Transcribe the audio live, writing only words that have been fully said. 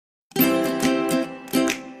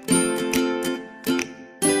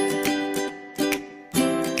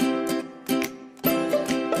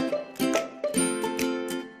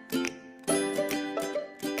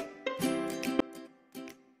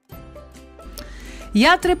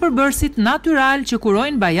Ja 3 përbërësit natyralë që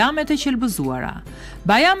kurojnë bajamet e qelbëzuara.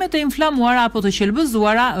 Bajamet e inflamuara apo të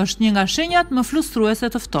qelbëzuara është një nga shenjat më flustruese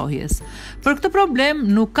të ftohjes. Për këtë problem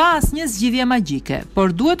nuk ka asnjë zgjidhje magjike,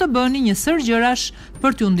 por duhet të bëni një sër gjërash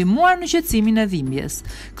për t'ju ndihmuar në qetësimin e dhimbjes.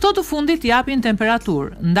 Këto të fundit japin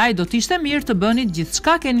temperaturë, ndaj do t'ishte mirë të bëni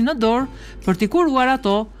gjithçka keni në dorë për t'i kuruar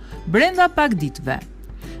ato brenda pak ditëve.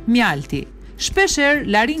 Mjalti. Shpeshherë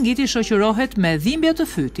laringiti shoqërohet me dhimbje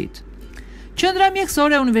të fytit. Qendra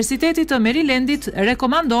mjekësore e Universitetit të Marylandit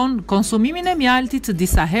rekomandon konsumimin e mjaltit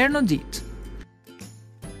disa herë në ditë.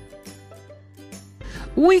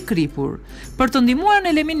 Uji kripur. Për të ndihmuar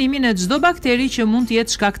në eliminimin e çdo bakteri që mund të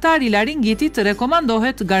jetë shkaktar i laringitit,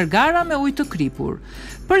 rekomandohet gargara me ujë të kripur.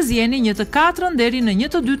 Përzjeni 1/4 deri në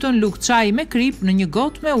 1/2 lugë çaji me krip në një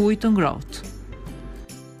gotë me ujë të ngrohtë.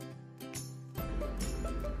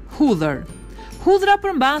 Hudhër. Hudhra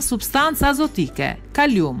përmban substancë azotike,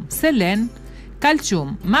 kalium, selen,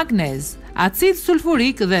 kalcium, magnez, acid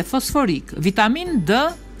sulfurik dhe fosforik, vitamin D,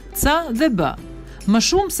 C dhe B. Më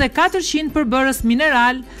shumë se 400 përbërës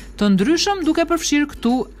mineral të ndryshëm duke përfshirë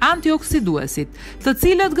këtu antioksiduesit, të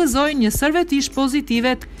cilët gëzojnë një sërvetish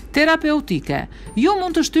pozitive terapeutike. Ju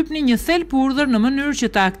mund të shtypni një thelb hudhër në mënyrë që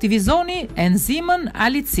të aktivizoni enzimën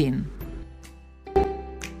alicin.